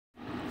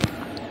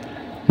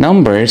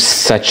Numbers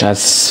such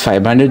as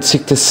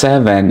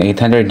 567,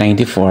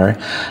 894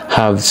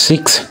 have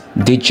 6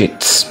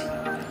 digits.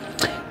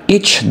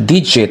 Each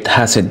digit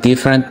has a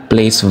different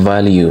place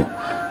value.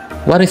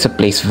 What is a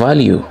place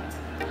value?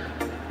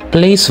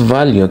 Place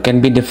value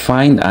can be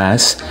defined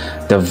as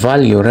the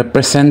value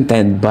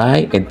represented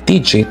by a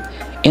digit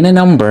in a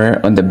number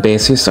on the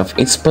basis of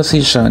its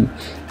position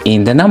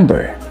in the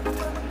number.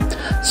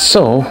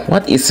 So,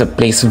 what is the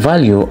place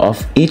value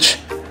of each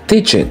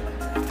digit?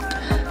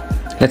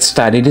 Let's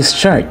study this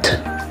chart.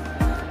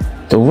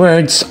 The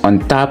words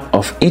on top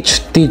of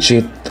each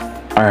digit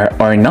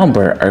or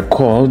number are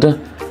called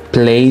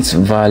place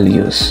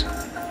values.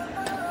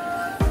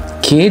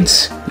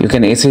 Kids, you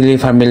can easily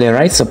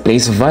familiarize a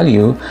place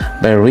value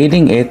by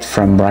reading it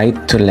from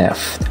right to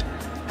left.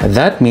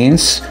 That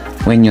means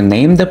when you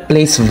name the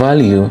place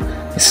value,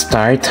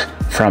 start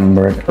from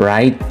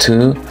right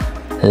to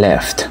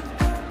left.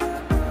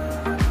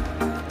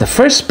 The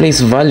first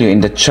place value in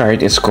the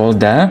chart is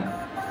called the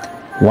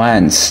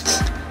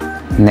ones.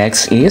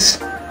 Next is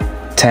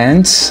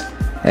tens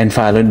and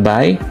followed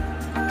by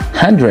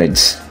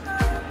hundreds.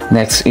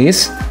 Next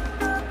is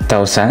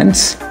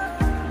thousands,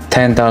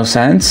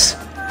 10,000s,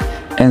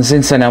 and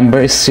since the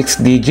number is 6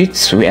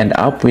 digits, we end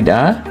up with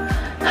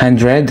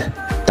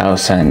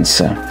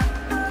 100,000s.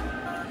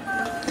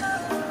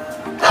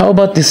 How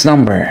about this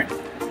number?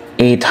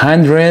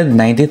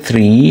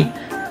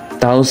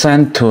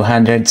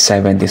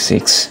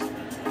 893,276.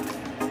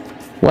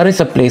 What is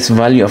the place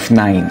value of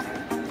 9?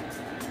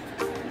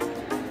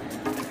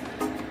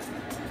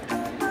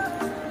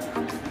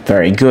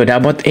 Very good. How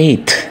about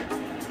 8?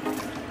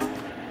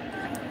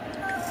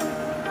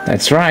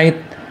 That's right.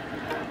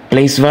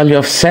 Place value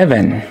of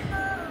 7.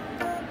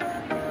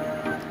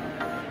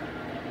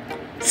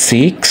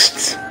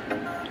 6.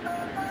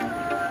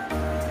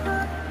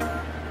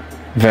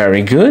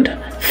 Very good.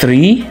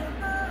 3.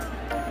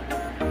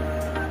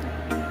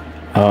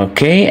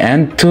 Okay,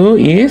 and 2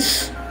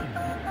 is?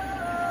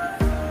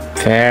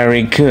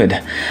 Very good.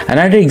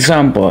 Another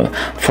example,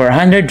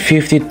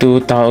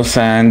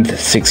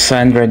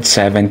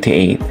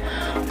 452,678.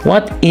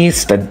 What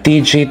is the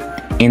digit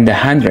in the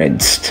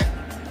hundreds?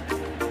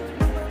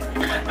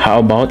 How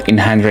about in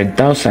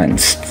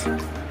 100,000s?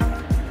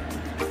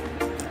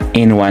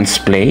 In ones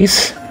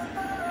place?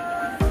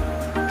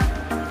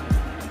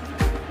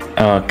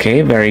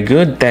 Okay, very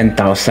good.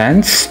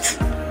 10,000s.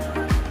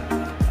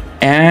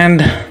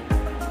 And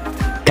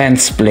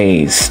tens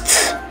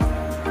placed.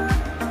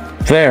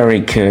 Very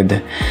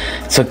good.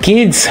 So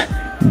kids,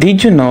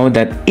 did you know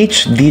that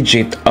each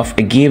digit of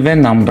a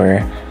given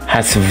number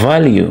has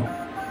value?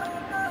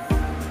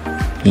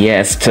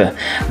 Yes, the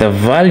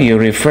value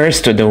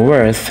refers to the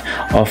worth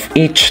of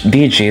each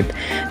digit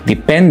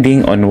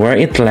depending on where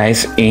it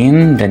lies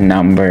in the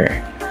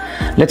number.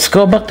 Let's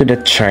go back to the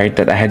chart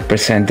that I had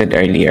presented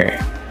earlier.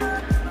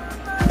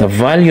 The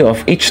value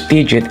of each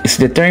digit is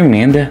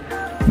determined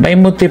by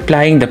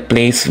multiplying the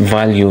place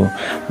value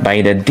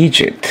by the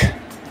digit.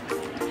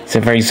 So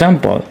for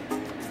example,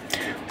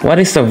 what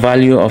is the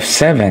value of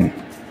 7?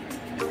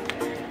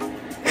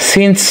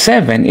 Since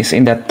 7 is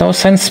in the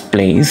thousands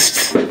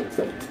place,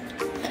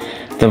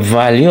 the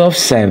value of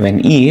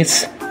 7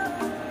 is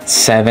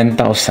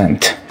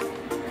 7,000.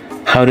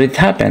 How did it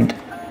happen?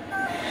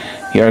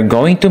 You are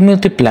going to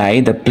multiply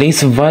the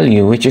place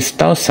value, which is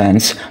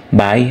thousands,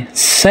 by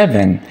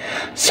 7.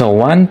 So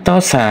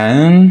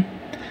 1,000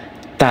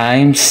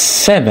 times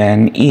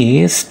 7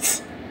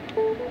 is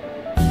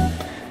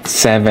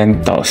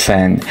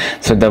 7,000.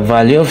 So the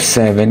value of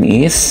 7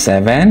 is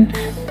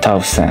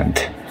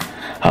 7,000.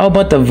 How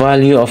about the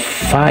value of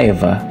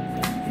 5?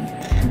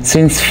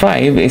 Since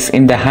 5 is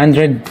in the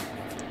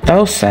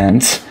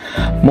 100,000s,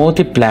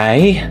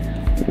 multiply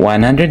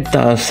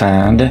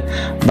 100,000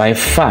 by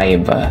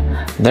 5.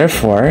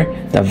 Therefore,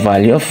 the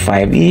value of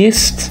 5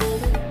 is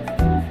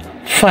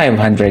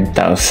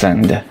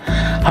 500,000.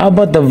 How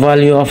about the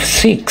value of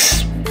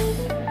 6?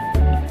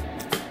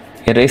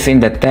 It is in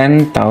the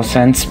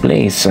 10,000s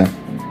place.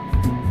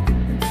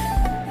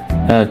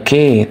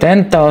 Okay,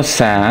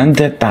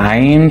 10,000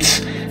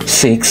 times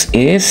 6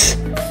 is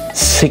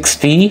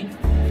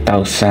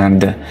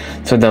 60,000.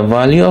 So the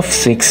value of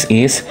 6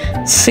 is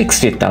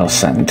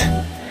 60,000.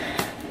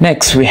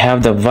 Next, we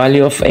have the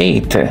value of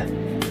 8.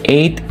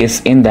 8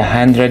 is in the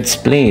hundreds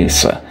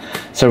place.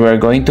 So we're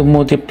going to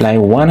multiply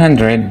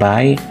 100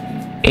 by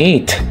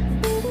 8.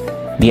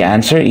 The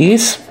answer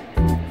is?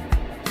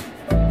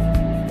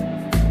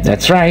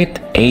 That's right,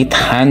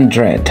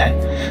 800.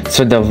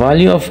 So the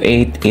value of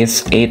 8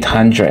 is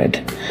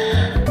 800.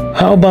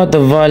 How about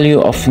the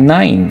value of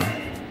 9?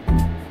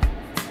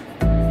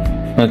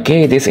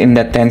 Okay, it is in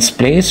the tens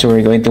place, so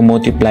we're going to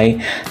multiply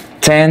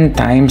 10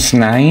 times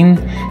 9.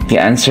 The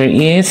answer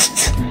is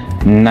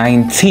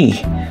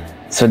 90.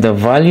 So the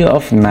value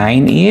of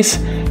 9 is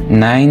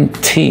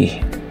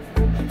 90.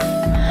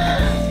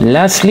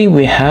 Lastly,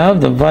 we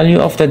have the value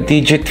of the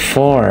digit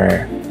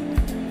 4.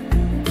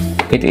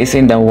 It is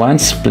in the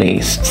ones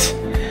place.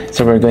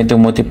 So we're going to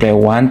multiply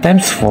 1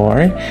 times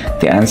 4.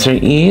 The answer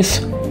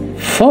is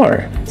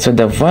 4. So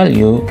the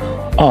value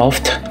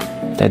of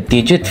the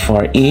digit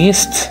 4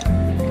 is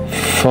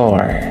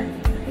 4.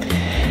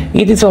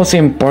 It is also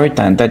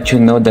important that you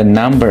know the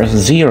number of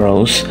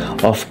zeros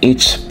of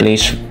each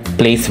place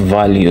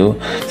value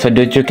so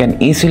that you can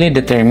easily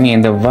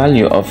determine the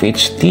value of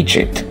each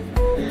digit.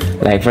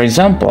 Like for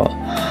example,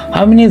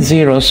 how many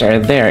zeros are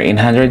there in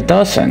hundred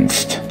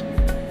thousands?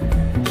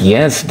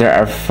 Yes, there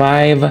are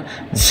 5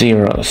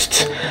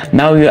 zeros.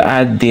 Now you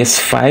add these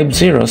 5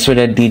 zeros to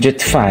the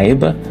digit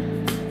 5,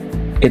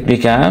 it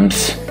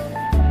becomes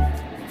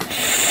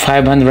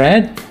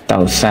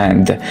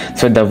 500,000.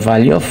 So the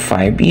value of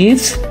 5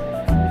 is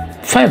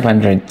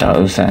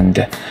 500,000.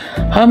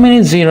 How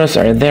many zeros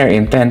are there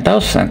in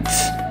 10,000?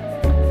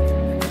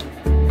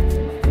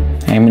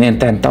 I mean in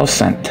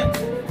 10,000.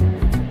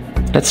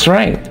 That's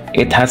right,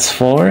 it has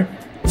 4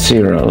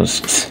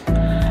 zeros.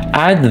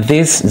 Add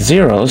these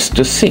zeros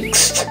to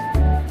 6.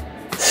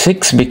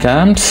 6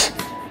 becomes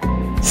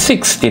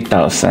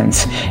 60,000.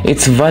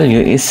 Its value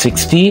is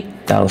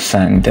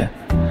 60,000.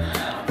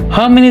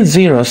 How many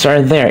zeros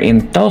are there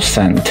in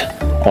 1,000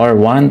 or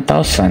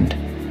 1,000?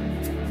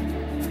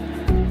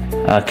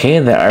 Okay,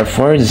 there are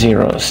 4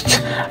 zeros.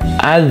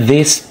 Add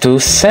this to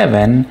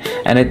 7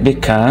 and it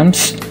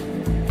becomes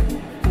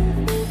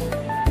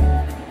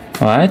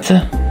what?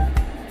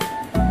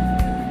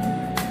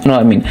 No,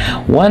 I mean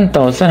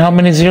 1,000. How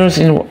many zeros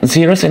in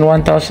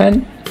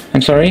 1,000?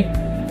 I'm sorry.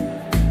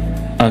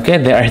 Okay,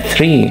 there are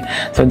 3.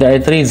 So there are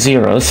 3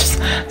 zeros.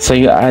 So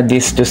you add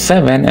this to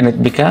 7 and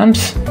it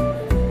becomes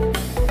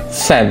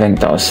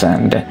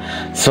 7,000.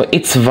 So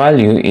its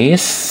value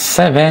is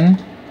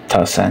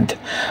 7,000.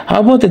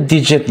 How about the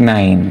digit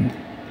 9?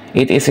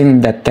 It is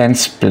in the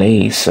tens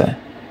place.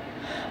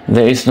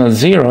 There is no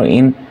zero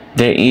in,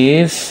 there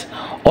is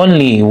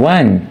only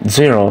 1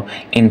 0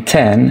 in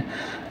 10.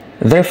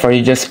 Therefore,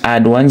 you just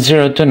add 1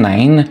 0 to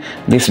 9.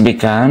 This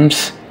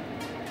becomes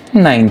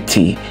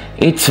 90.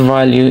 Its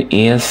value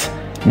is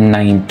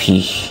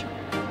 90.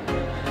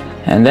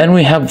 And then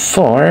we have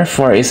 4.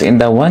 4 is in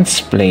the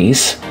ones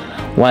place.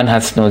 1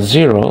 has no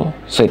 0,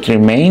 so it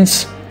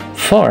remains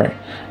 4.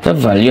 The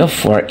value of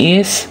 4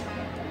 is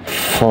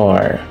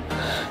 4.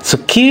 So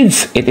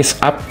kids, it is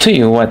up to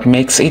you what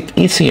makes it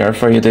easier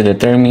for you to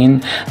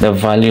determine the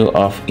value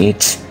of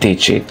each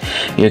digit.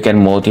 You can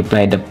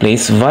multiply the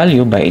place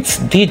value by its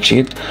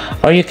digit,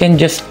 or you can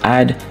just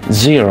add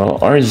 0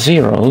 or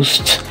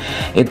zeros.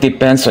 It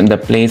depends on the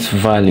place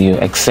value,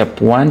 except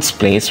one's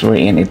place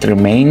wherein it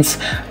remains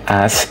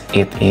as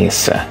it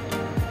is.